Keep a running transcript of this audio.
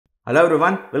Hello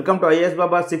everyone, welcome to IAS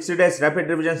Baba's 60 days rapid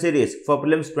revision series for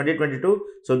Prelims 2022.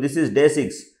 So this is day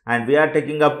 6 and we are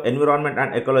taking up environment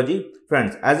and ecology.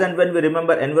 Friends, as and when we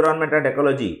remember environment and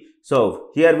ecology,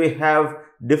 so here we have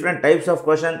different types of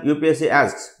question UPSC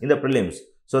asks in the prelims.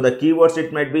 So the keywords,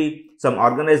 it might be some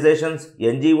organizations,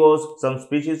 NGOs, some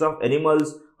species of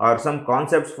animals, or some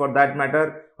concepts for that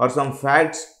matter, or some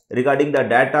facts regarding the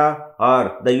data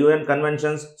or the UN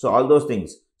conventions. So all those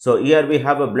things. So here we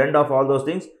have a blend of all those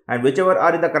things, and whichever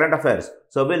are in the current affairs,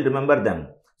 so we'll remember them.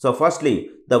 So firstly,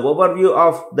 the overview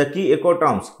of the key eco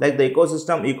terms like the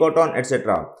ecosystem, ecotone,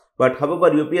 etc. But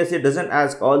however, UPSC doesn't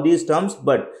ask all these terms,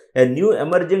 but a new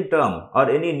emerging term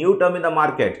or any new term in the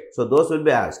market, so those will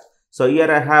be asked. So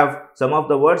here I have some of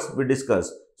the words we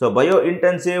discussed. So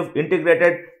bio-intensive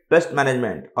integrated pest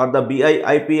management, or the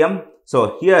BIIPM.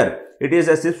 So here it is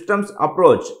a systems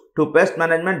approach to pest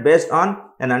management based on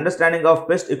an understanding of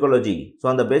pest ecology. So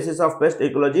on the basis of pest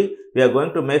ecology, we are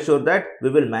going to make sure that we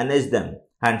will manage them.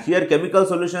 And here chemical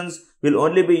solutions will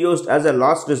only be used as a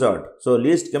last resort. So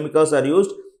least chemicals are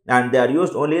used and they are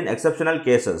used only in exceptional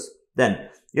cases. Then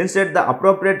instead, the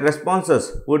appropriate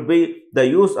responses would be the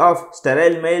use of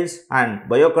sterile males and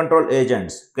biocontrol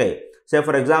agents. Okay. Say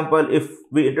for example, if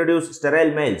we introduce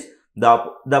sterile males,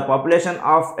 the population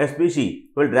of a species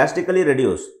will drastically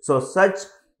reduce. So such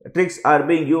tricks are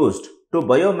being used to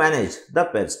biomanage the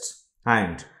pests.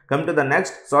 And come to the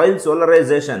next, soil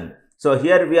solarization. So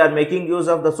here we are making use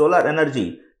of the solar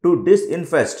energy to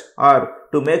disinfest or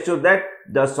to make sure that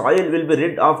the soil will be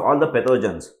rid of all the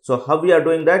pathogens. So how we are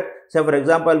doing that? Say for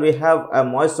example, we have a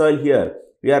moist soil here.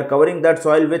 We are covering that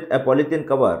soil with a polythene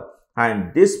cover,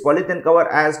 and this polythene cover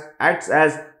acts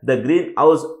as the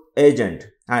greenhouse agent.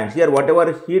 And here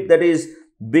whatever heat that is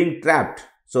being trapped,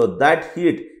 so that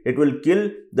heat, it will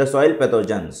kill the soil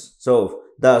pathogens. So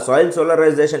the soil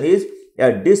solarization is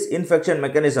a disinfection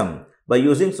mechanism by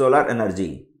using solar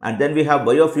energy. And then we have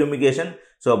biofumigation.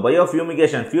 So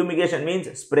biofumigation, fumigation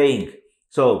means spraying.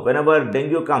 So whenever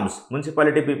dengue comes,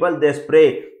 municipality people, they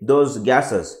spray those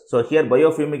gases. So here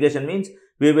biofumigation means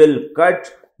we will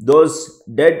cut those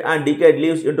dead and decayed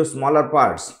leaves into smaller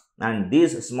parts, and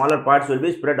these smaller parts will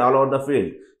be spread all over the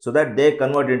field so that they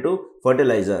convert into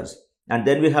fertilizers. And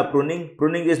then we have pruning.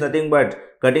 Pruning is nothing but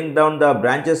cutting down the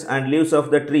branches and leaves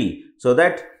of the tree so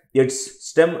that its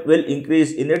stem will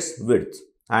increase in its width.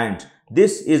 And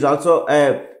this is also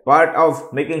a part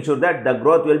of making sure that the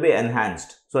growth will be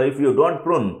enhanced. So if you don't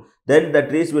prune, then the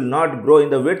trees will not grow in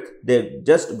the width, they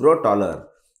just grow taller.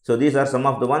 So these are some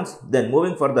of the ones. Then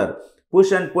moving further,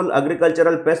 push and pull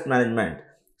agricultural pest management.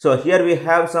 So here we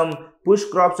have some push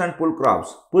crops and pull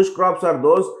crops. Push crops are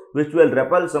those which will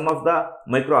repel some of the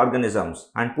microorganisms,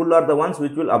 and pull are the ones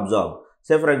which will absorb.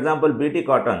 Say for example, BT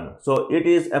cotton. So it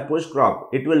is a push crop.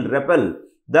 It will repel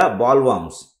the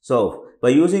bollworms. So by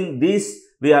using these,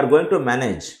 we are going to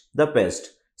manage the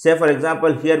pest. Say for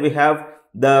example, here we have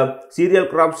the cereal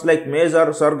crops like maize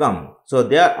or sorghum. So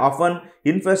they are often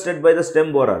infested by the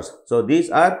stem borers. So these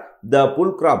are the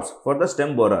pull crops for the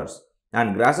stem borers.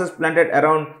 And grasses planted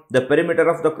around the perimeter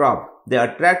of the crop, they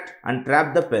attract and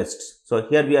trap the pests. So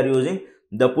here we are using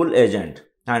the pull agent.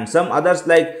 And some others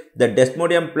like the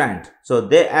desmodium plant, so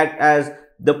they act as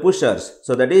the pushers.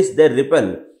 So that is, they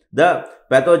repel the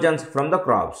pathogens from the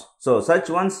crops. So such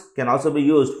ones can also be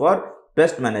used for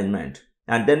pest management.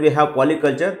 And then we have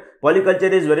polyculture.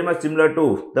 Polyculture is very much similar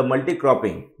to the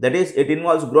multi-cropping. That is, it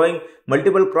involves growing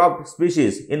multiple crop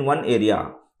species in one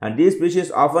area. And these species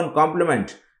often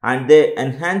complement and they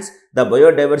enhance the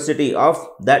biodiversity of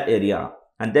that area.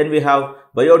 And then we have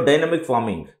biodynamic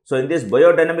farming. So in this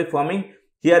biodynamic farming,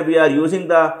 here we are using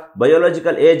the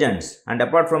biological agents, and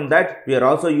apart from that, we are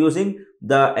also using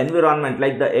the environment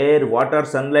like the air, water,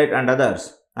 sunlight and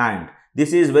others. And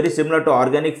this is very similar to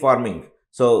organic farming.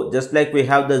 So just like we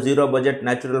have the zero budget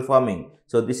natural farming,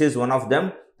 so this is one of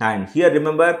them. And here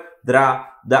remember the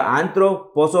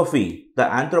anthroposophy.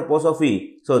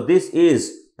 So this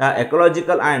is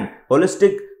ecological and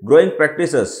holistic growing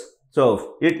practices.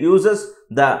 So it uses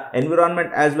the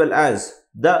environment as well as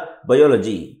the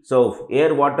biology. So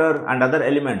air, water and other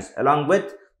elements along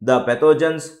with the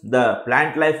pathogens, the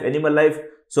plant life, animal life.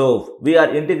 So we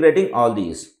are integrating all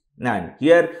these. And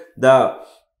here the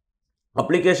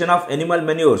application of animal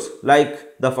manures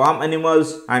like the farm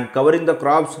animals and covering the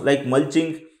crops like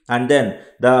mulching, and then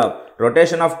the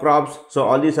rotation of crops. So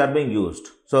all these are being used.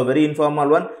 So very informal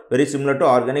one, very similar to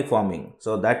organic farming.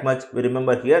 So that much we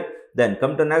remember here. Then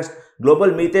come to next,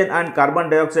 global methane and carbon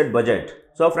dioxide budget.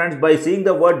 So friends, by seeing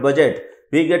the word budget,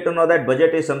 we get to know that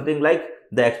budget is something like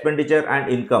the expenditure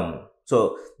and income.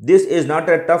 So this is not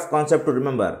a tough concept to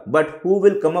remember, but who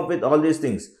will come up with all these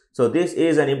things? So this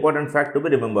is an important fact to be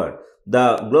remembered.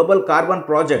 The Global Carbon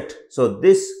Project, so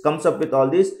this comes up with all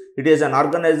this. It is an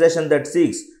organization that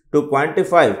seeks to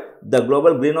quantify the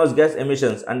global greenhouse gas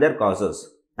emissions and their causes.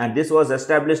 And this was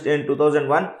established in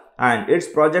 2001, and its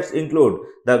projects include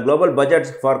the global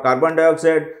budgets for carbon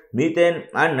dioxide, methane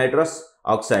and nitrous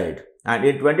oxide. And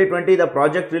in 2020, the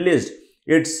project released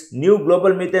its new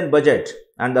global methane budget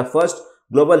and the first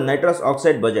global nitrous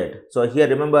oxide budget. So here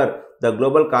remember the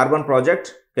Global Carbon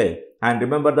Project, okay, and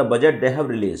remember the budget they have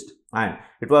released. And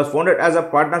it was founded as a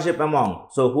partnership among,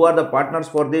 so who are the partners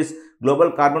for this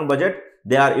global carbon budget?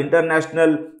 They are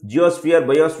International Geosphere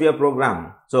Biosphere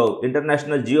Program, so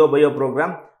International Geo Bio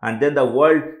Program, and then the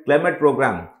World Climate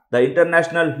Program, the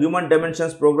International Human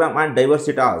Dimensions Program and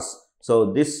Diversitas.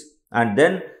 So this, and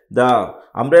then the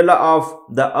umbrella of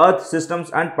the Earth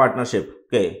Systems and Partnership.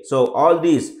 Okay, so all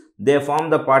these, they form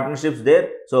the partnerships there.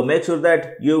 So make sure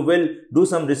that you will do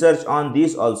some research on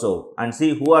these also and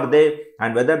see who are they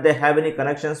and whether they have any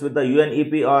connections with the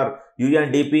UNEP or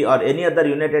UNDP or any other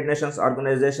United Nations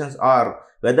organizations, or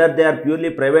whether they are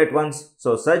purely private ones.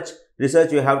 So such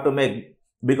research you have to make,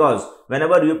 because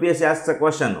whenever UPSC asks a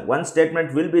question, one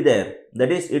statement will be there,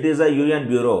 that is, it is a UN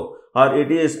bureau or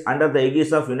it is under the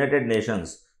aegis of United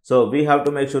Nations. So we have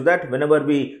to make sure that whenever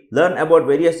we learn about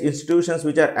various institutions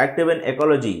which are active in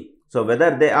ecology, so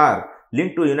whether they are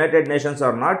linked to United Nations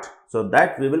or not, so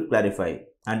that we will clarify.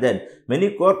 And then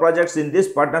many core projects in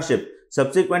this partnership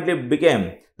subsequently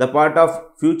became the part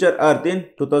of Future Earth in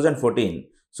 2014.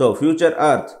 So Future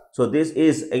Earth, so this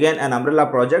is again an umbrella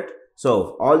project.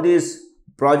 So all these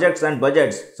projects and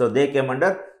budgets, so they came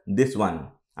under this one.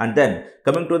 And then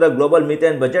coming to the global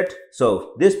methane budget,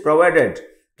 so this provided,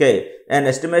 okay, an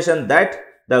estimation that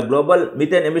the global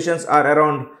methane emissions are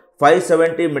around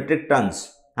 570 metric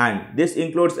tons, and this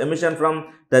includes emission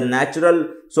from the natural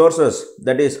sources,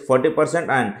 that is 40%,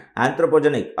 and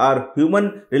anthropogenic or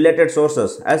human related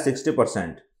sources as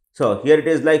 60%. So here it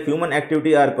is like human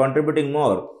activity are contributing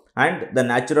more and the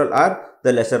natural are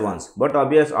the lesser ones. But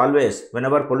obvious, always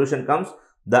whenever pollution comes,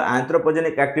 the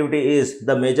anthropogenic activity is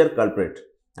the major culprit.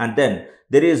 And then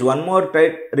there is one more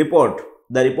report,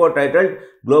 the report titled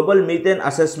Global Methane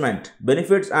Assessment,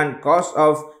 Benefits and Costs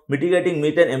of Mitigating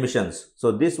Methane Emissions.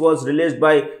 So this was released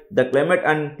by the Climate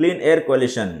and Clean Air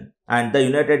Coalition and the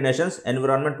United Nations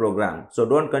Environment Program. So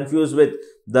don't confuse with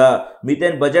the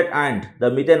methane budget and the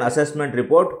methane assessment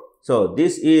report. So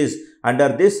this is under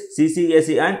this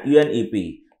CCAC and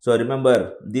UNEP. So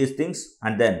remember these things.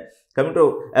 And then coming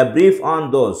to a brief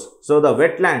on those. So the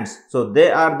wetlands, so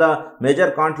they are the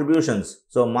major contributions.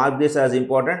 So mark this as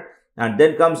important. And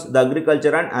then comes the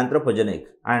agriculture and anthropogenic,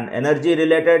 and energy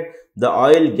related, the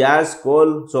oil, gas,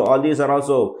 coal. So all these are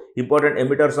also important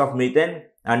emitters of methane.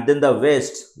 And then the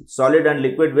waste, solid and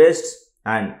liquid wastes,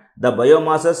 and the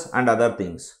biomasses and other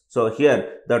things. So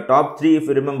here the top three, if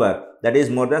you remember, that is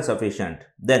more than sufficient.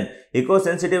 Then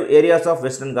eco-sensitive areas of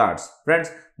Western Ghats.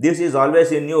 Friends, this is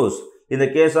always in news in the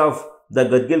case of the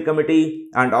Gadgil committee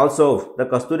and also the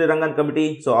Kasturi Rangan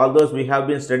committee. So all those we have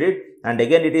been studied, and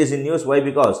again it is in news. Why?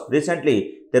 Because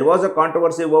recently there was a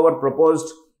controversy over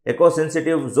proposed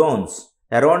eco-sensitive zones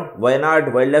around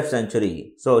Wayanad Wildlife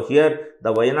Sanctuary. So here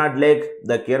the Wayanad Lake,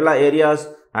 the Kerala areas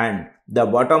and the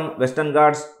bottom Western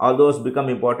Ghats, all those become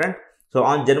important. So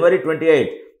on January 28,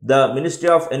 the Ministry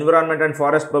of Environment and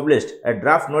Forest published a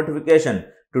draft notification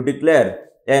to declare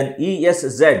an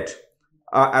ESZ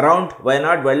around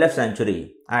Wayanad Wildlife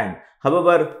Sanctuary. And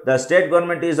however, the state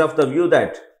government is of the view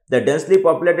that the densely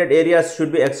populated areas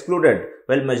should be excluded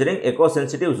while measuring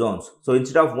eco-sensitive zones. So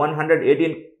instead of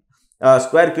 118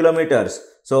 square kilometers,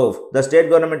 so the state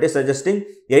government is suggesting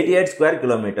 88 square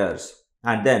kilometers.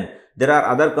 And then there are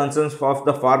other concerns of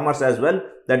the farmers as well,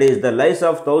 that is the lives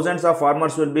of thousands of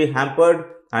farmers will be hampered,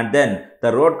 and then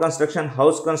the road construction,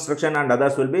 house construction and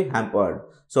others will be hampered.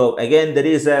 So again there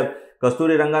is a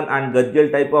Kasturi Rangan and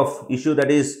Gadgil type of issue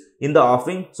that is in the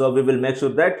offing. So we will make sure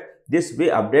that this we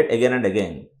update again and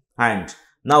again. And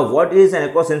now what is an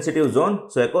eco-sensitive zone?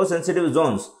 So eco-sensitive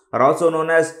zones are also known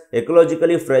as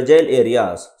ecologically fragile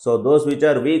areas. So those which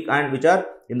are weak and which are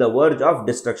in the verge of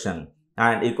destruction.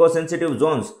 And eco-sensitive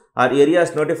zones are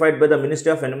areas notified by the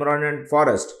Ministry of Environment and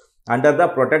Forest under the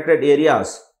protected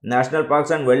areas, national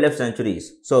parks and wildlife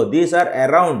sanctuaries. So these are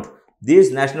around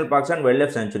these national parks and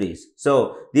wildlife sanctuaries.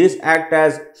 So these act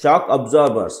as shock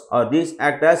absorbers, or these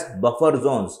act as buffer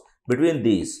zones between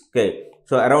these. Okay.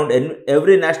 So around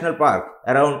every national park,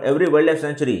 around every wildlife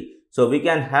sanctuary, so we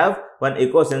can have one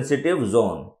eco-sensitive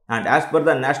zone. And as per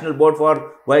the National Board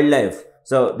for Wildlife,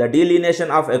 so the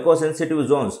delineation of eco-sensitive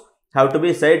zones have to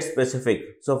be site specific.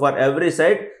 So for every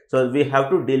site, so we have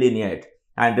to delineate.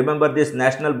 And remember this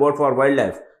National Board for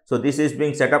Wildlife. So this is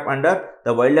being set up under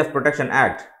the Wildlife Protection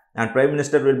Act, and Prime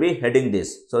Minister will be heading this.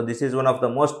 So this is one of the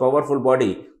most powerful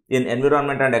body in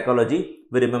environment and ecology.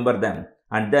 We remember them.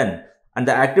 And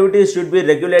the activities should be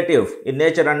regulative in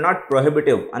nature and not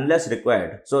prohibitive unless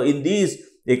required. So in these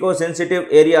eco-sensitive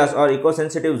areas or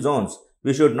eco-sensitive zones,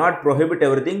 we should not prohibit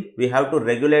everything. We have to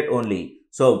regulate only.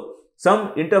 So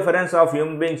some interference of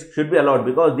human beings should be allowed,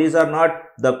 because these are not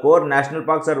the core national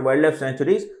parks or wildlife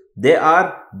sanctuaries. They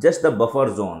are just the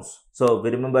buffer zones. So we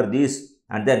remember these.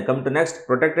 And then come to next,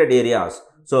 protected areas.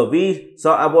 So we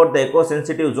saw about the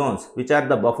eco-sensitive zones, which are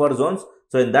the buffer zones.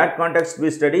 So in that context, we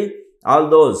study all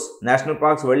those national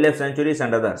parks, wildlife sanctuaries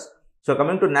and others. So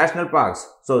coming to national parks.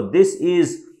 So this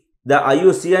is the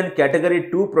IUCN category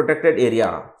 2 protected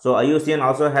area. So IUCN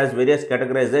also has various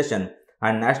categorization,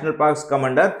 and national parks come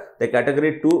under the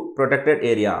category 2 protected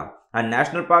area. And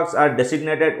national parks are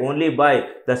designated only by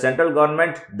the central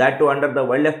government, that too under the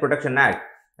Wildlife Protection Act,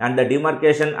 and the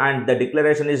demarcation and the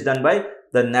declaration is done by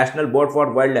the National Board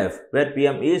for Wildlife, where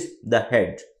PM is the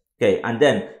head. Okay, and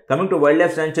then coming to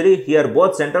wildlife sanctuary, here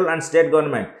both central and state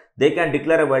government, they can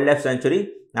declare a wildlife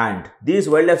sanctuary, and these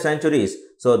wildlife sanctuaries,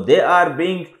 so they are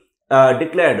being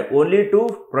declared only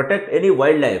to protect any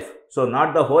wildlife. So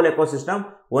not the whole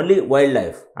ecosystem, only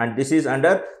wildlife, and this is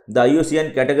under the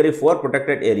IUCN category 4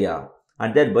 protected area.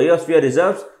 And then biosphere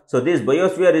reserves. So these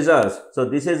biosphere reserves, so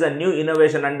this is a new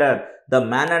innovation under the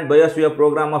Man and Biosphere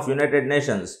Program of United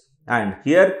Nations. And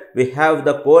here we have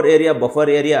the core area, buffer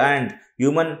area and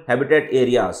human habitat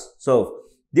areas. So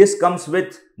this comes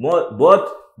with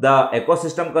both the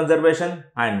ecosystem conservation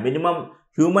and minimum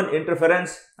human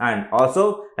interference, and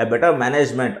also a better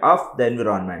management of the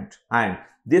environment. And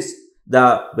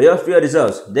the biosphere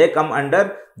reserves, they come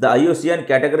under the IUCN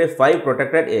category 5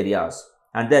 protected areas.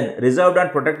 And then reserved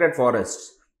and protected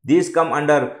forests, these come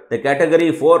under the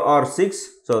category 4 or 6.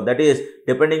 So that is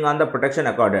depending on the protection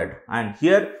accorded. And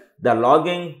here the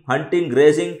logging, hunting,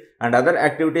 grazing and other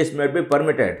activities may be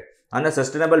permitted on a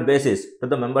sustainable basis to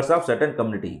the members of certain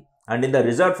community. And in the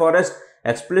reserved forest,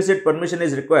 explicit permission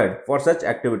is required for such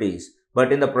activities.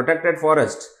 But in the protected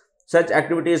forests, such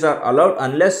activities are allowed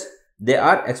unless they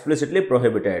are explicitly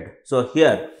prohibited. So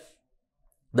here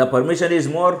the permission is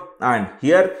more and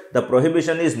here the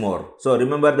prohibition is more. So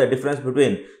remember the difference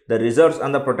between the reserves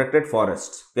and the protected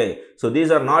forests. Okay, so these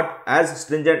are not as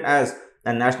stringent as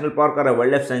a national park or a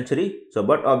wildlife sanctuary. So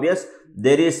but obvious,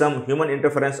 there is some human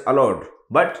interference allowed,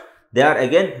 but they are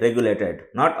again regulated,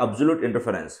 not absolute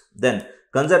interference. Then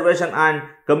conservation and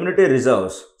community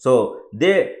reserves. So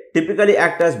they typically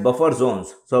act as buffer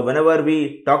zones. So whenever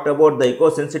we talked about the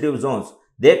eco-sensitive zones,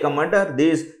 they come under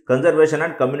these conservation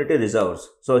and community reserves.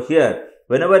 So here,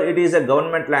 whenever it is a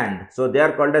government land, so they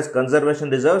are called as conservation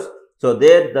reserves. So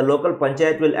there the local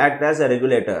panchayat will act as a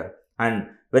regulator. And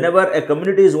whenever a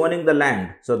community is owning the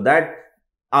land, so that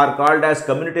are called as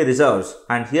community reserves,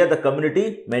 and here the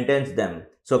community maintains them.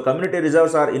 So community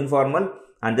reserves are informal.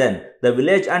 And then the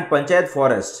village and panchayat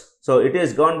forests, so it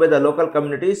is governed by the local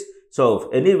communities. So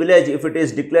any village, if it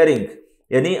is declaring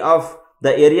any of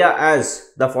the area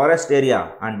as the forest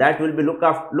area, and that will be looked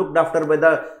after by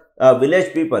the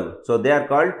village people, so they are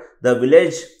called the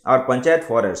village or panchayat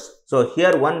forests. So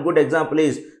here one good example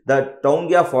is the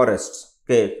Taungya forests.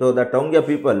 Okay, so the Taungya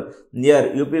people near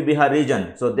UP Bihar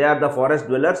region, so they are the forest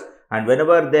dwellers, and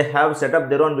whenever they have set up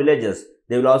their own villages,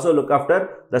 they will also look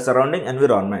after the surrounding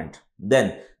environment.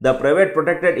 Then the private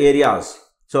protected areas.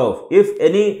 So if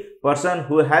any person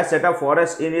who has set up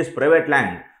forest in his private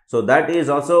land, so that is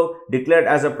also declared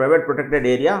as a private protected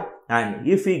area, and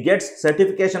if he gets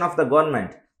certification of the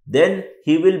government, then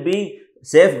he will be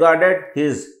safeguarded,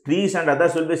 his trees and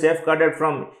others will be safeguarded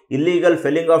from illegal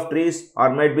felling of trees,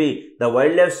 or maybe the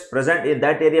wildlife present in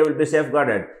that area will be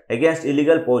safeguarded against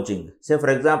illegal poaching. Say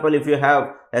for example, if you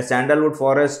have a sandalwood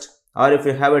forest or if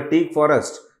you have a teak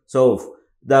forest, so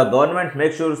the government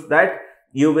makes sure that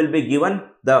you will be given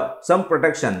some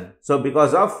protection. So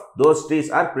because of those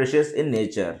trees are precious in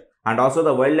nature, and also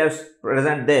the wildlife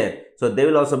present there, so they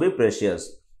will also be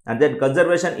precious. And then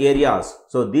conservation areas,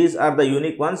 so these are the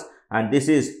unique ones, and this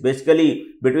is basically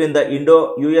between the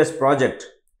Indo-US project.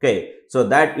 Okay, so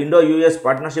that Indo-US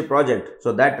partnership project,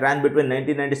 so that ran between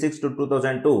 1996 to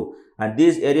 2002, and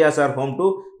these areas are home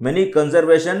to many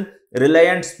conservation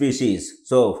reliant species.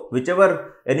 So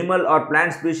whichever animal or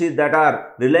plant species that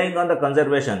are relying on the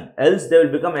conservation, else they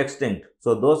will become extinct.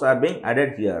 So those are being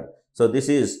added here. So this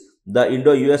is the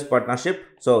Indo-US partnership.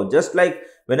 So just like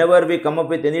whenever we come up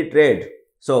with any trade,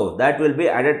 so that will be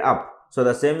added up. So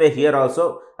the same way here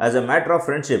also, as a matter of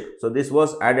friendship, so this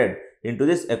was added into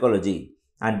this ecology.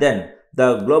 And then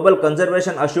the global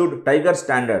conservation assured tiger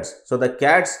standards. So the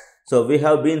cats, so we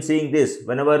have been seeing this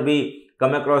whenever we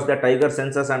come across the tiger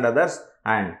census and others,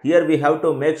 and here we have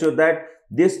to make sure that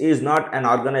this is not an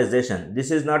organization,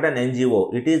 this is not an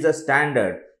NGO, it is a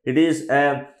standard, it is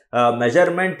a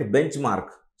measurement benchmark.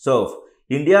 So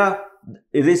India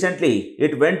recently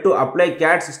it went to apply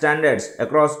CATS standards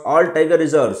across all tiger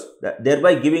reserves,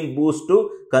 thereby giving boost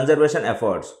to conservation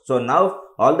efforts. So now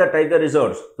all the tiger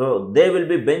reserves, so they will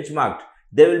be benchmarked,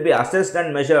 they will be assessed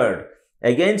and measured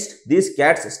against these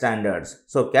CATS standards.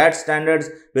 So CATS standards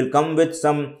will come with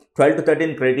some 12 to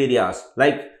 13 criteria,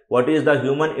 like what is the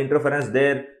human interference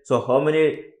there, so how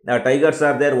many tigers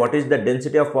are there, what is the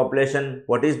density of population,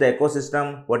 what is the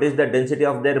ecosystem, what is the density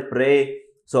of their prey.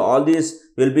 So all these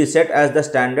will be set as the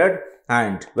standard,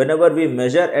 and whenever we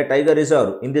measure a tiger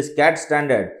reserve in this CAT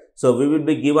standard, so we will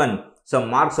be given some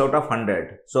marks out of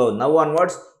 100. So now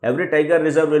onwards, every tiger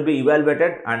reserve will be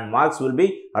evaluated and marks will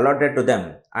be allotted to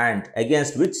them. And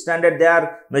against which standard they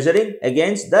are measuring?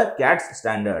 Against the CATS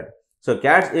standard. So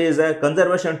CATS is a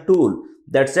conservation tool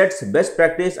that sets best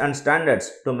practice and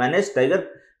standards to manage the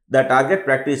target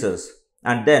practices.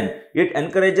 And then it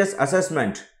encourages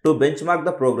assessment to benchmark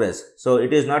the progress. So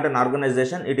it is not an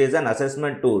organization, it is an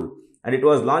assessment tool, and it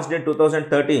was launched in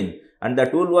 2013, and the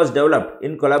tool was developed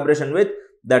in collaboration with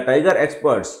the tiger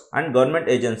experts and government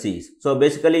agencies. So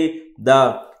basically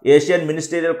the Asian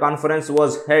Ministerial Conference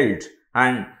was held,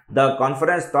 and the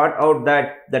conference thought out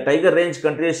that the tiger range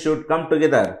countries should come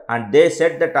together, and they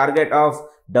set the target of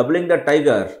doubling the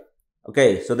tiger.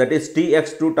 Okay, so that is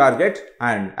TX2 target,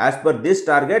 and as per this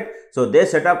target, so they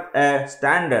set up a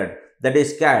standard, that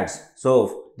is CATS.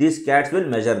 So these CATS will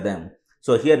measure them.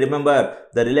 So here remember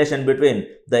the relation between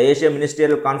the Asia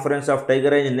Ministerial Conference of Tiger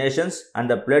Range Nations and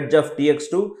the pledge of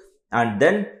TX2 and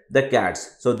then the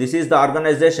CATS. So this is the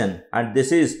organization and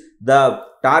this is the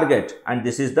target and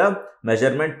this is the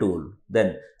measurement tool.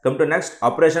 Then come to next,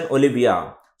 Operation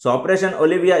Olivia. So Operation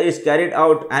Olivia is carried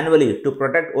out annually to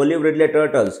protect olive ridley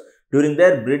turtles during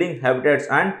their breeding habitats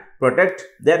and protect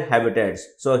their habitats.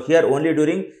 So here only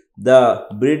during the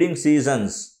breeding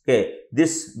seasons, okay,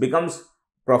 this becomes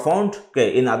profound.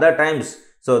 Okay, in other times,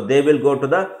 so they will go to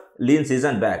the lean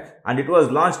season back, and it was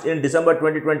launched in December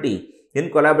 2020 in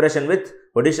collaboration with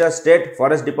Odisha State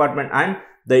Forest Department and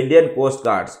the Indian Coast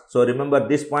Guards. So remember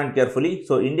this point carefully.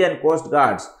 So Indian Coast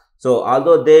Guards, so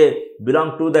although they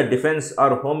belong to the Defense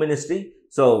or Home Ministry,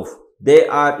 so they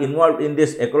are involved in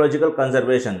this ecological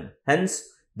conservation. Hence,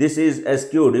 this is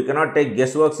skewed. You cannot take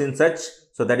guessworks in such.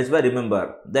 So that is why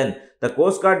remember. Then the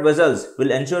Coast Guard vessels will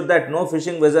ensure that no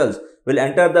fishing vessels will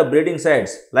enter the breeding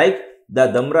sites like the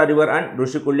Damra River and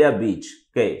Rushikulya Beach.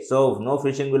 Okay, so no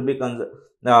fishing will be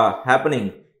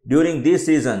happening during these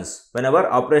seasons whenever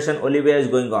Operation Olivia is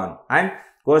going on, and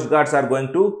Coast Guards are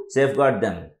going to safeguard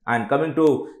them. And coming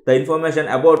to the information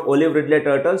about olive ridley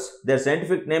turtles, their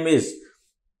scientific name is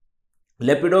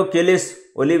Lepidochelys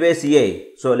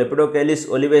olivaceae. So Lepidochelys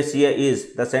olivaceae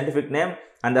is the scientific name,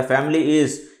 and the family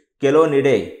is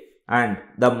Chelonidae, and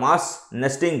the mass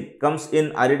nesting comes in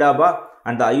Aridaba,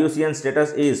 and the IUCN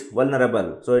status is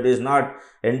vulnerable. So it is not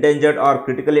endangered or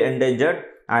critically endangered,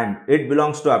 and it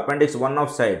belongs to Appendix 1 of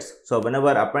CITES. So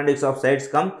whenever Appendix of CITES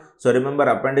come, so remember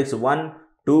Appendix 1,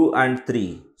 2 and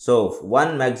 3. So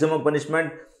 1 maximum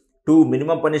punishment, 2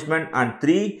 minimum punishment, and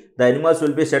 3 the animals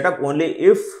will be set up only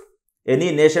if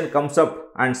any nation comes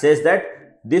up and says that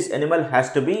this animal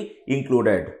has to be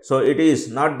included. So it is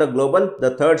not the global,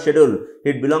 the third schedule,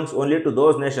 it belongs only to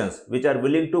those nations which are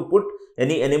willing to put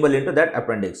any animal into that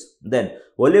appendix. Then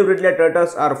olive ridley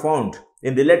turtles are found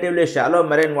in relatively shallow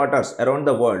marine waters around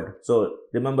the world. So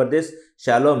remember this,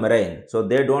 shallow marine. So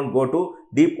they don't go to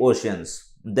deep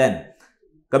oceans. Then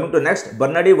coming to next,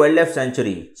 Bernardi Wildlife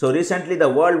Sanctuary. So recently the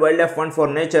World Wildlife Fund for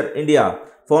Nature India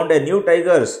found a new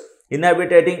tigers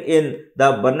inhabiting in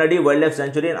the Bernardi Wildlife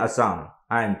Sanctuary in Assam,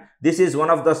 and this is one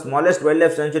of the smallest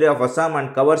wildlife sanctuary of Assam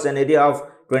and covers an area of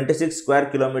 26 square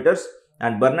kilometers.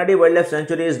 And Bernardi Wildlife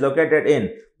Sanctuary is located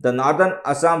in the northern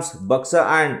Assam's Baksa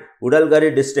and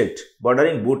Udalgari district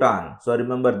bordering Bhutan. So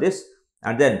remember this.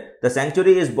 And then the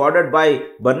sanctuary is bordered by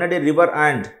Bernardi River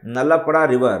and Nallapada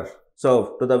River,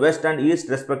 so to the west and east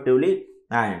respectively,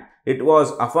 and it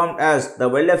was affirmed as the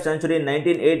wildlife sanctuary in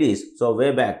 1980s, so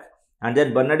way back. And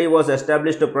then Bernardi was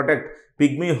established to protect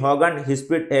pygmy hog and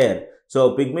hispid hare.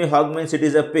 So pygmy hog means it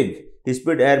is a pig,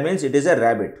 hispid hare means it is a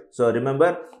rabbit. So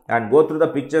remember and go through the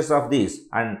pictures of these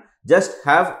and just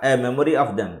have a memory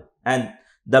of them. And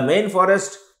the main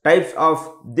forest types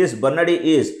of this Bernardi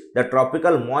is the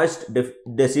tropical moist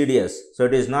deciduous. So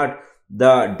it is not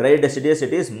the dry deciduous,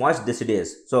 it is moist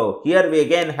deciduous. So here we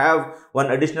again have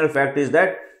one additional fact is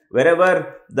that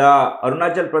wherever the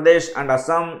Arunachal Pradesh and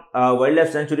Assam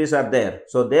wildlife sanctuaries are there,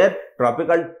 so their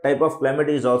tropical type of climate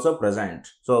is also present.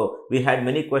 So we had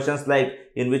many questions like,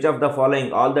 in which of the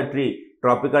following all the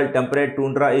tropical temperate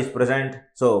tundra is present?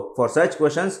 So for such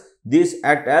questions, these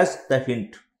act as the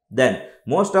hint. Then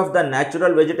most of the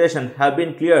natural vegetation have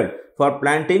been cleared for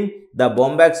planting the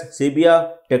Bombax,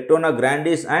 Sebia, Tectona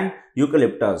grandis and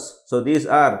Eucalyptus. So these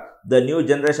are the new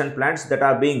generation plants that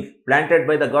are being planted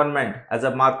by the government as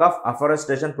a mark of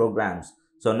afforestation programs.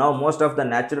 So now most of the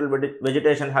natural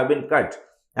vegetation have been cut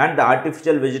and the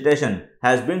artificial vegetation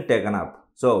has been taken up.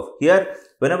 So here,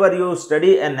 whenever you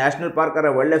study a national park or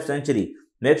a wildlife sanctuary,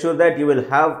 make sure that you will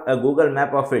have a Google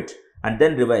map of it and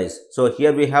then revise. So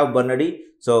here we have Bernadi.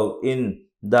 So in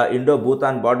the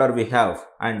Indo-Bhutan border we have,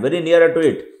 and very nearer to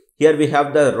it, here we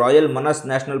have the Royal Manas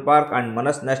National Park and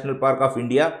Manas National Park of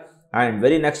India, and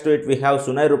very next to it we have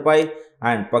Sunai Rupai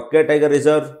and Pakke Tiger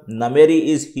Reserve. Nameri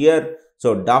is here.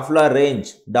 So Dafla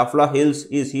Range, Dafla Hills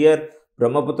is here.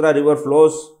 Brahmaputra River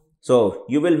flows. So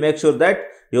you will make sure that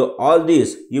all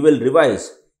these you will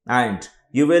revise and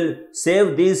you will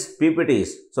save these PPTs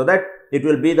so that it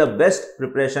will be the best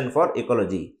preparation for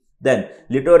ecology. Then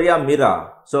Littoria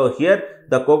mira. So here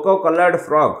the cocoa colored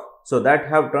frog, so that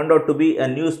have turned out to be a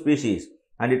new species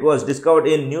and it was discovered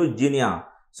in New Guinea.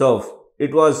 So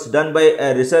it was done by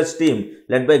a research team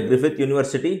led by Griffith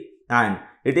University, and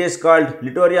it is called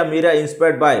Littoria mira,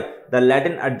 inspired by the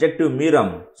Latin adjective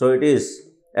mirum. So it is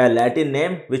a Latin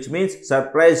name which means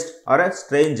surprised or a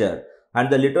stranger,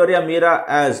 and the Littoria mira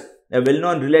as a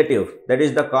well-known relative, that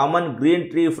is the common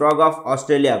green tree frog of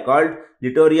Australia called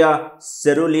Littoria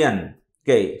cerulean.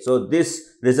 Okay, so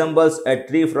this resembles a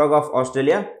tree frog of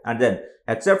Australia, and then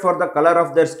except for the color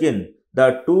of their skin,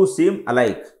 the two seem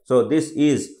alike. So this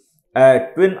is a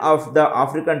twin of the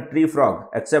African tree frog,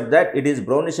 except that it is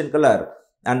brownish in color,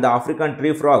 and the African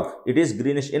tree frog, it is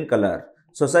greenish in color.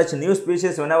 So such new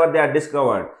species, whenever they are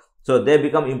discovered, so they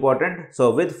become important.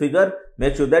 So with figure,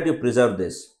 make sure that you preserve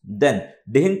this. Then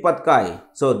Dihing Patkai.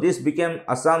 So this became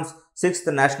Assam's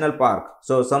 6th national park.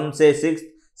 So some say 6th,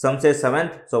 some say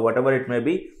 7th. So whatever it may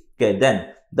be. Okay,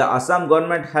 then the Assam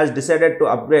government has decided to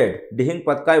upgrade Dihing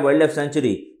Patkai Wildlife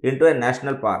Sanctuary into a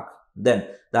national park. Then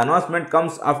the announcement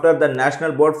comes after the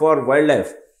National Board for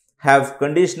Wildlife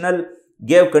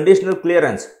gave conditional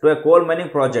clearance to a coal mining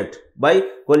project by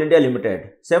Coal India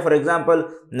Limited. Say for example,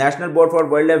 National Board for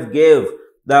Wildlife gave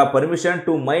the permission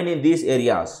to mine in these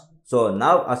areas. So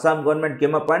now Assam government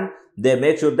came up and they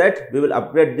make sure that we will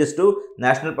upgrade this to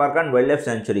National Park and Wildlife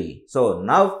Sanctuary. So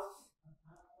now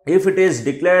if it is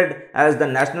declared as the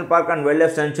National Park and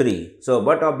Wildlife Sanctuary, so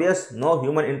but obvious no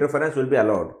human interference will be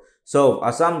allowed. So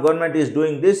Assam government is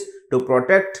doing this to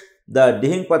protect the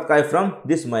Dihing Patkai from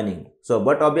this mining. So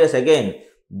but obvious again,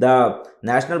 the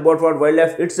National Board for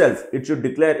Wildlife itself, it should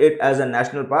declare it as a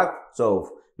national park.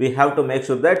 So we have to make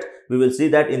sure that we will see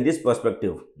that in this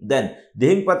perspective. Then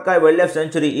Dihing Patkai Wildlife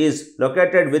Sanctuary is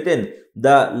located within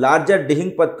the larger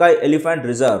Dihing Patkai Elephant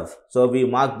Reserve. So we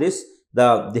mark this,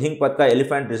 the Dihing Patkai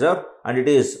Elephant Reserve, and it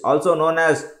is also known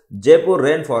as Jaipur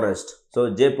Rainforest.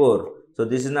 So Jaipur, so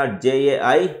this is not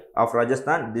JAI of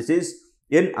Rajasthan, this is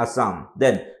in Assam.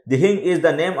 Then Dihing is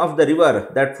the name of the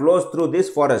river that flows through this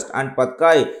forest, and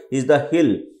Patkai is the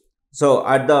hill, so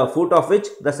at the foot of which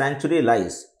the sanctuary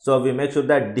lies. So we make sure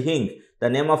that Dihing, the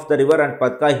name of the river, and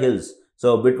Patkai hills.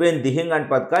 So between Dihing and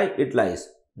Patkai it lies.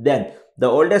 Then the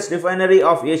oldest refinery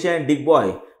of Asia in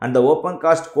Digboy and the open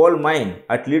cast coal mine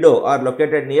at Lido are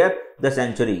located near the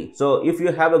sanctuary. So if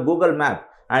you have a Google map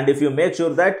and if you make sure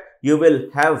that you will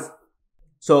have,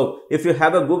 so if you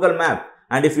have a Google map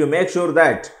and if you make sure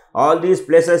that all these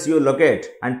places you locate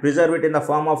and preserve it in the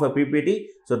form of a PPT,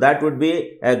 so that would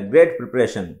be a great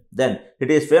preparation. Then it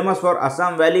is famous for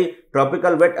Assam Valley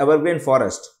tropical wet evergreen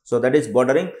forest. So that is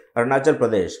bordering Arunachal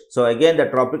Pradesh. So again the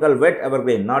tropical wet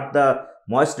evergreen, not the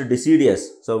moist deciduous.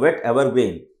 So wet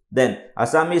evergreen. Then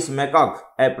Assamese macaque,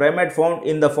 a primate found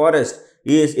in the forest,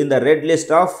 is in the red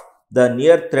list of the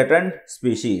near threatened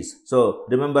species. So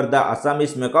remember the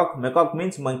Assamese macaque, macaque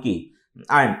means monkey,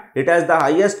 and it has the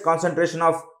highest concentration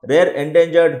of rare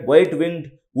endangered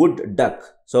white-winged wood duck.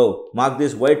 So mark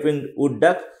this white-winged wood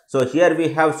duck. So here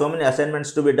we have so many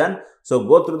assignments to be done. So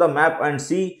go through the map and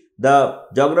see the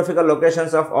geographical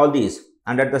locations of all these,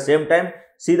 and at the same time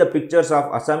see the pictures of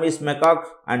Assamese macaque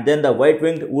and then the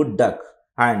white-winged wood duck,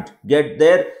 and get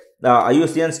their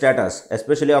IUCN status,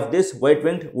 especially of this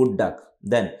white-winged wood duck.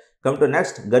 Then come to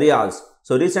next, gharials.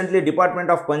 So recently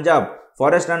Department of Punjab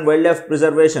Forest and Wildlife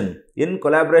Preservation, in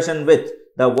collaboration with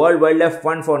the World Wildlife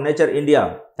Fund for Nature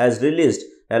India, has released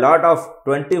a lot of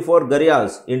 24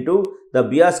 gharials into the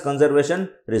Bias Conservation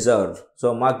Reserve.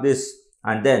 So mark this,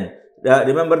 and then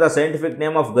remember the scientific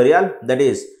name of gharial, that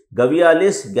is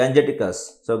Gavialis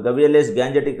gangeticus. So Gavialis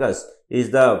gangeticus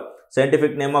is the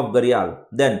scientific name of gharial.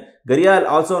 Then gharial,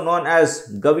 also known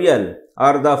as gavial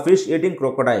or the fish eating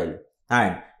crocodile,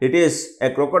 and it is a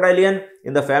crocodilian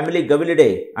in the family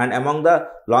Gavilidae and among the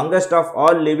longest of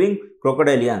all living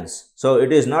crocodilians. So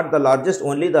it is not the largest,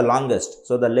 only the longest.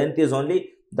 So the length is only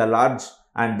the large,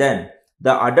 and then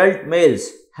the adult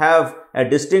males have a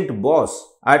distinct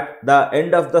boss at the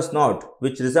end of the snout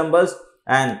which resembles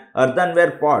an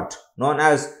earthenware pot known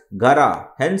as ghara,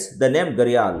 hence the name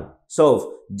gharial.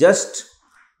 So just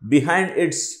behind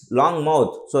its long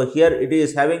mouth, so here it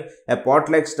is having a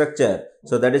pot-like structure,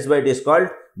 so that is why it is called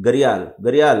gharial.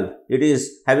 Gharial, it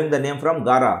is having the name from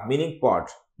gara, meaning pot.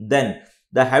 Then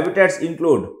the habitats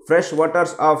include fresh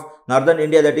waters of northern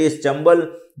India, that is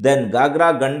Chambal, then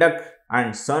Gagra, Gandak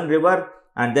and Son river,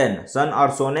 and then Son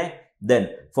or Sone. Then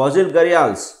fossils of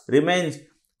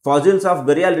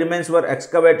gharial remains were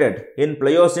excavated in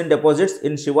Pliocene deposits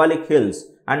in Shivalik hills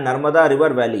and Narmada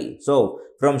river valley. So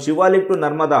from Shivalik to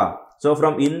Narmada, so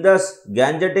from Indus,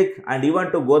 Gangetic and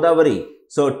even to Godavari,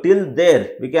 so till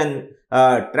there we can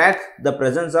track the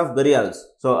presence of gharials.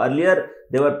 So earlier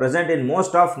they were present in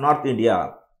most of North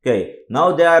India. Okay,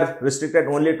 now they are restricted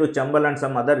only to Chambal and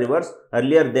some other rivers.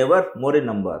 Earlier they were more in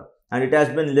number, and it has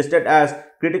been listed as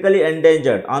critically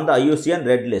endangered on the IUCN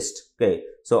Red List. Okay,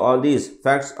 so all these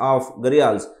facts of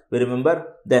gharials we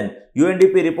remember. Then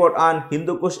UNDP report on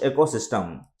Hindu Kush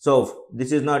ecosystem. So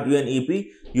this is not UNEP,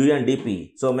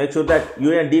 UNDP. So make sure that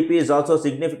UNDP is also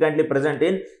significantly present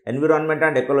in environment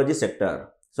and ecology sector.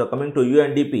 So coming to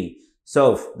UNDP.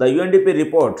 So the UNDP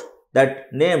report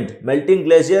that named melting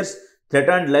glaciers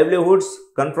threatened livelihoods,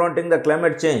 confronting the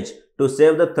climate change to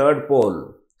save the third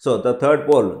pole. So the third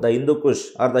pole, the Hindu Kush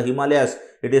or the Himalayas,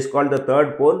 it is called the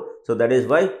third pole. So that is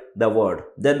why the word.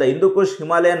 Then the Hindu Kush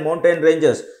Himalayan mountain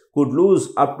ranges could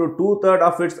lose up to 2/3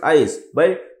 of its ice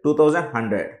by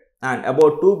 2100. And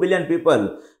about 2 billion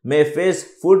people may face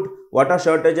food, water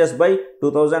shortages by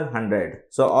 2100.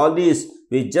 So all these,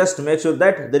 we just make sure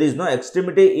that there is no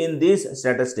extremity in these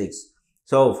statistics.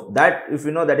 So that if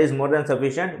you know that is more than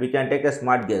sufficient, we can take a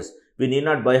smart guess. We need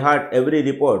not by heart every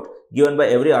report given by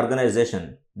every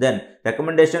organization. Then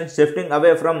recommendation, shifting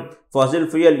away from fossil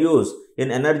fuel use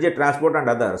in energy, transport and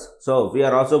others. So we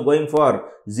are also going for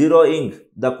zeroing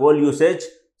the coal usage.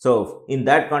 So in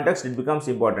that context it becomes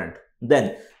important.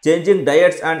 Then changing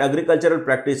diets and agricultural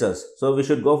practices. So we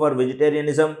should go for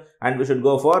vegetarianism and we should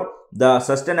go for the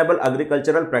sustainable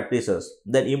agricultural practices.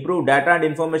 Then improve data and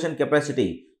information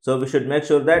capacity. So we should make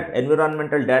sure that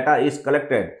environmental data is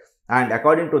collected, and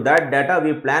according to that data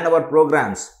we plan our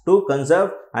programs to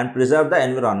conserve and preserve the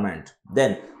environment.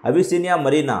 Then Avicennia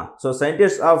marina. So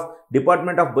scientists of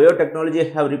Department of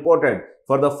Biotechnology have reported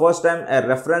for the first time a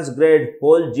reference grade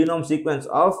whole genome sequence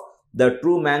of the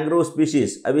true mangrove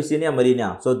species Avicennia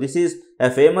marina. So this is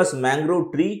a famous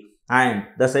mangrove tree, and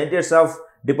the scientists of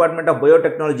Department of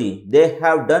Biotechnology, they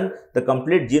have done the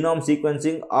complete genome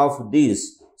sequencing of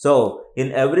these. So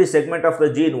in every segment of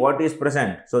the gene what is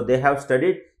present, so they have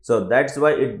studied. So that's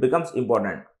why it becomes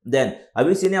important. Then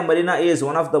Avicennia marina is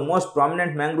one of the most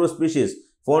prominent mangrove species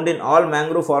found in all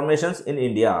mangrove formations in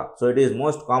India. So it is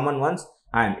most common ones,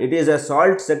 and it is a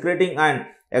salt secreting and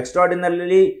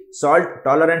extraordinarily salt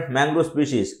tolerant mangrove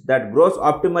species that grows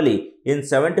optimally in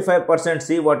 75%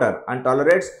 seawater and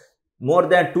tolerates more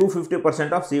than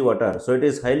 250% of seawater. So it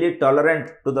is highly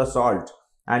tolerant to the salt,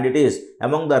 and it is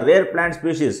among the rare plant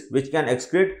species which can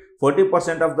excrete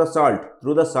 40% of the salt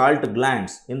through the salt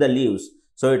glands in the leaves.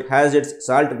 So it has its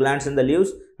salt glands in the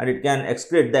leaves and it can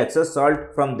excrete the excess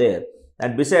salt from there.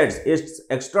 And besides its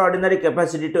extraordinary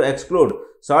capacity to exclude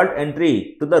salt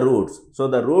entry to the roots. So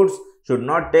the roots should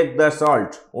not take the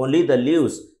salt, only the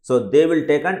leaves. So they will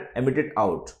take and emit it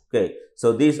out. Okay.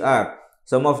 So these are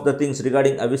some of the things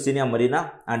regarding Avicennia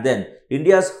marina. And then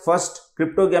India's first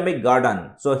cryptogamic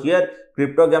garden. So here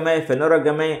cryptogamy,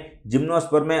 phanerogamy,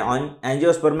 gymnospermy,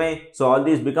 angiospermy. So all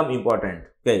these become important.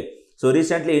 Okay. So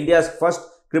recently India's first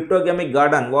cryptogamic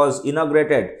garden was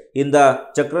inaugurated in the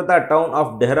Chakrata town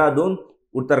of Dehradun,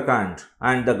 Uttarakhand,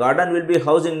 and the garden will be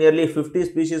housing nearly 50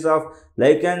 species of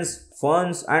lichens,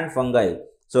 ferns and fungi.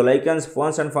 So lichens,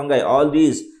 ferns and fungi, all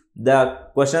these, the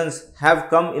questions have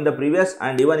come in the previous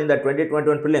and even in the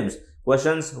 2021 prelims,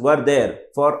 questions were there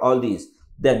for all these.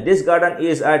 Then this garden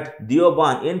is at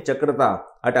Deoban in Chakrata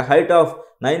at a height of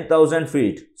 9,000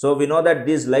 feet. So we know that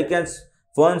these lichens,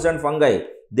 ferns and fungi,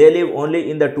 they live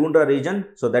only in the tundra region.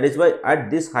 So that is why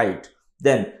at this height.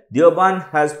 Then Deoban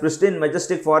has pristine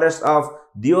majestic forests of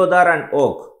deodar and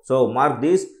oak. So mark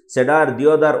these: cedar,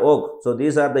 deodar, oak. So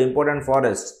these are the important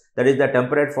forests, that is the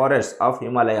temperate forests of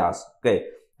Himalayas. Okay.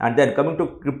 And then coming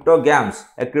to cryptogams.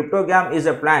 A cryptogam is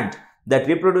a plant that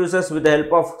reproduces with the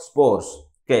help of spores.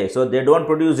 Okay, so they don't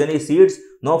produce any seeds,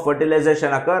 no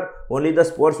fertilization occur, only the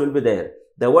spores will be there.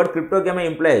 The word cryptogamy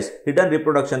implies hidden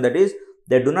reproduction, that is,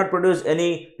 they do not produce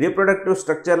any reproductive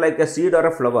structure like a seed or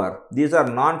a flower. These are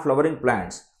non-flowering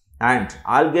plants. And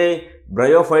algae,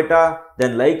 bryophyta,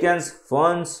 then lichens,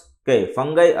 ferns, okay,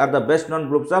 fungi are the best known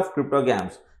groups of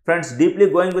cryptogams. Friends, deeply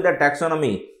going with the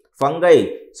taxonomy, fungi,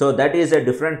 so that is a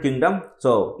different kingdom.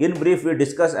 So in brief, we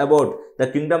discuss about the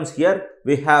kingdoms here.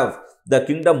 We have the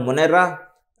kingdom Monera,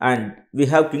 and we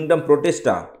have kingdom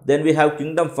Protista, then we have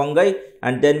kingdom fungi,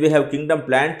 and then we have kingdom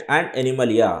plant and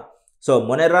animalia. So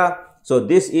Monera, so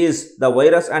this is the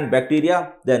virus and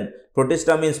bacteria, then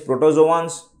Protista means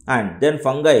protozoans, and then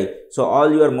fungi, so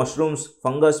all your mushrooms,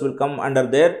 fungus will come under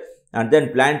there, and then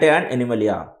plantae and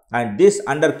animalia. And this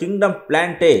under kingdom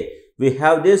plantae, we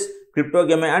have this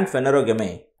cryptogamy and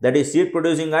phanerogamy, that is seed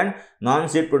producing and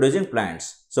non-seed producing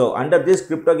plants. So under this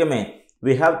cryptogamy,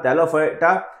 we have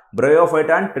thallophyta,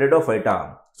 bryophyta and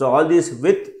pteridophyta. So all these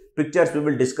with pictures we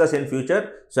will discuss in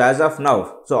future. So as of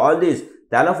now, so all these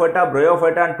thallophyta,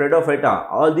 bryophyta and pteridophyta,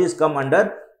 all these come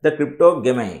under the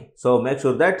cryptogamy. So make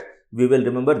sure that we will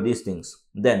remember these things.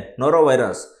 Then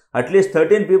norovirus. At least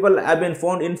 13 people have been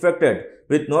found infected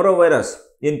with norovirus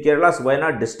in Kerala's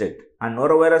Wayanad district. And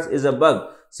norovirus is a bug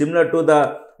similar to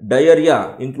the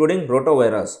diarrhea, including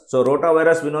rotavirus. So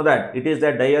rotavirus, we know that it is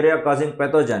the diarrhea causing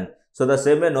pathogen. So the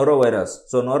same way norovirus.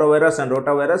 So norovirus and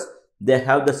rotavirus, they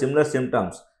have the similar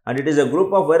symptoms. And it is a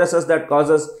group of viruses that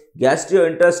causes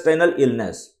gastrointestinal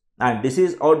illness. And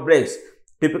disease outbreaks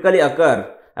typically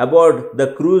occur aboard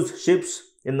the cruise ships,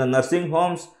 in the nursing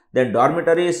homes, then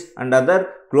dormitories and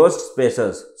other closed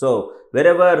spaces. So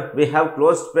wherever we have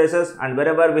closed spaces and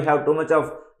wherever we have too much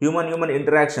of human-human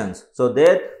interactions, so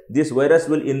there this virus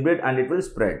will inbreed and it will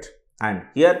spread. And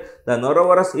here the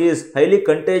norovirus is highly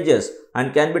contagious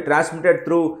and can be transmitted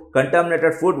through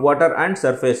contaminated food, water and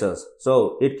surfaces.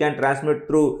 So it can transmit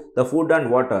through the food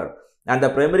and water. And the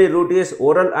primary route is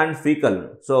oral and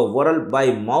fecal. So oral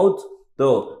by mouth,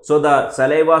 so the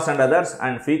salivas and others,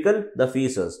 and fecal the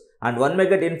feces. And one may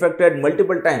get infected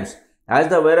multiple times as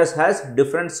the virus has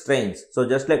different strains. So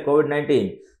just like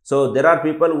COVID-19, so there are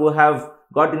people who have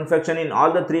got infection in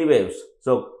all the three waves.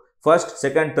 So first,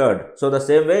 second, third. So the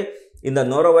same way in the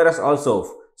norovirus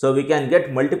also. So we can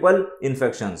get multiple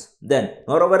infections. Then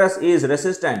norovirus is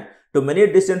resistant to many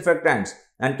disinfectants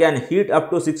and can heat up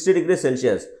to 60 degrees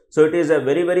Celsius. So it is a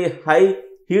very, very high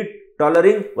heat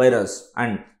tolerant virus,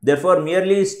 and therefore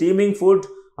merely steaming food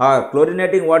or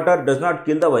chlorinating water does not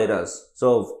kill the virus.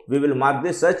 So we will mark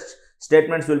this. Such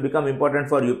statements will become important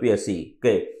for UPSC.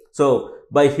 Okay. So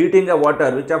by heating a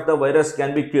water, which of the virus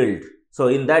can be killed? So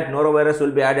in that norovirus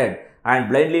will be added, and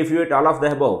blindly if you eat all of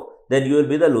the above, then you will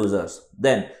be the losers.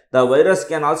 Then the virus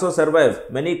can also survive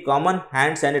many common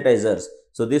hand sanitizers.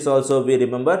 So this also we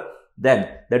remember. Then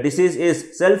the disease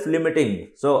is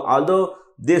self-limiting. So although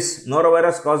this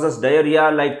norovirus causes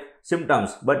diarrhea like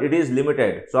symptoms, but it is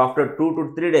limited. So after 2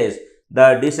 to 3 days,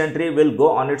 the dysentery will go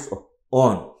on its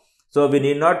own. So we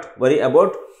need not worry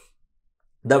about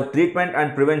the treatment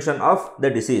and prevention of the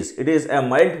disease. It is a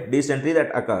mild dysentery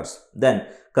that occurs. Then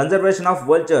conservation of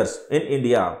vultures in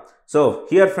India. So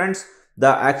here friends, the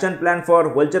action plan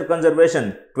for vulture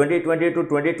conservation 2020 to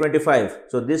 2025.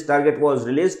 So this target was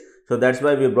released. So that's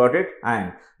why we brought it.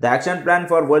 And the action plan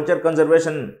for vulture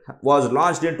conservation was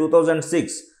launched in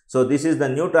 2006. So this is the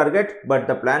new target, but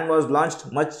the plan was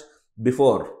launched much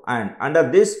before. And under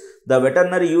this, the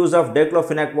veterinary use of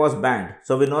diclofenac was banned.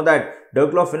 So we know that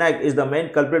diclofenac is the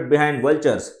main culprit behind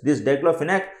vultures. This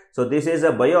diclofenac, so this is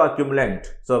a bioaccumulant.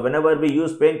 So whenever we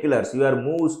use painkillers, your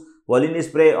mousse, Volini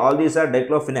spray, all these are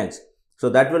diclofenacs. So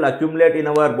that will accumulate in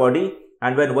our body.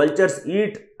 And when vultures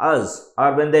eat us,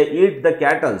 or when they eat the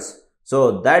cattle,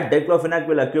 so that diclofenac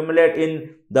will accumulate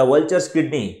in the vulture's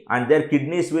kidney, and their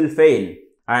kidneys will fail,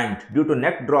 and due to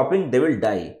neck dropping they will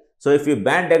die. So if we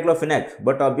ban diclofenac,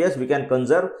 but obvious we can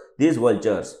conserve these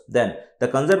vultures. Then the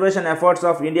conservation efforts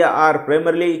of India are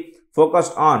primarily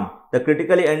focused on the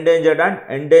critically endangered and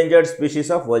endangered species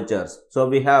of vultures. So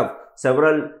we have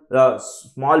several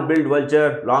small-billed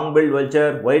vulture, long-billed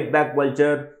vulture, white-backed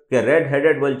vulture, okay,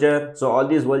 red-headed vulture. So all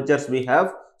these vultures we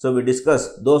have. So we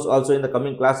discuss those also in the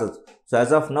coming classes. So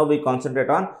as of now, we concentrate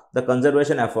on the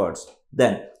conservation efforts.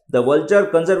 Then the Vulture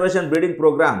Conservation Breeding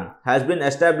Program has been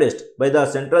established by the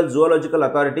Central Zoological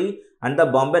Authority and the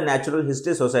Bombay Natural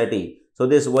History Society. So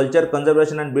this vulture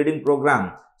conservation and breeding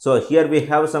program. So here we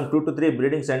have some 2 to 3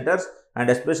 breeding centers, and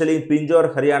especially in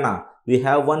Pinjore, Haryana, we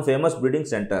have one famous breeding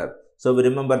center. So we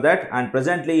remember that, and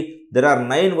presently there are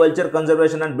 9 vulture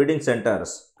conservation and breeding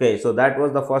centers. Okay, so that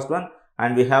was the first one,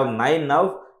 and we have 9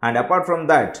 now. And apart from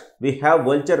that, we have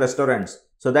vulture restaurants.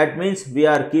 So that means we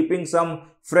are keeping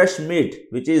some fresh meat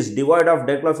which is devoid of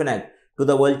diclofenac to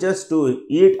the vultures to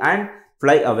eat and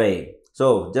fly away.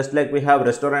 So just like we have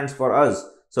restaurants for us,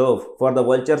 so for the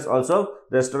vultures also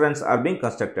restaurants are being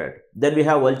constructed. Then we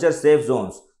have vulture safe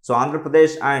zones. So Andhra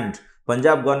Pradesh and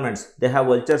Punjab governments, they have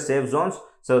vulture safe zones.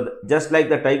 So just like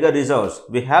the tiger reserves,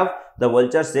 we have the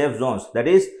vulture safe zones, that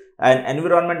is an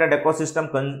environment and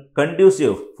ecosystem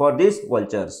conducive for these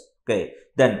vultures. Okay,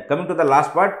 then coming to the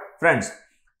last part, friends,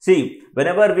 see,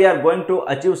 whenever we are going to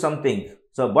achieve something,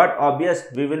 so but obvious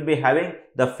we will be having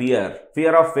the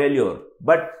fear of failure.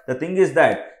 But the thing is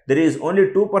that there is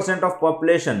only 2% of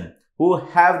population who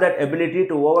have that ability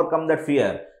to overcome that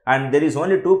fear, and there is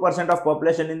only 2% of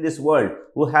population in this world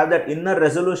who have that inner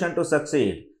resolution to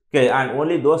succeed. Okay, and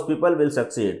only those people will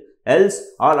succeed. Else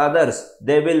all others,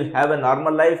 they will have a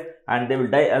normal life and they will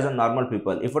die as a normal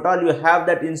people. If at all you have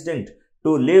that instinct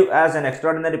to live as an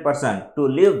extraordinary person, to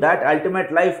live that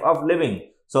ultimate life of living,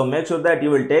 so make sure that you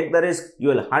will take the risk, you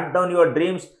will hunt down your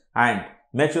dreams, and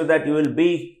make sure that you will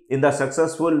be in the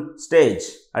successful stage,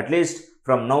 at least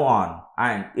from now on.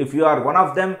 And if you are one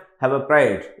of them, have a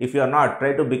pride. If you are not,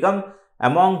 try to become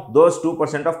among those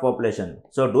 2% of population.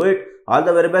 So do it. All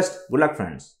the very best. Good luck,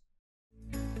 friends.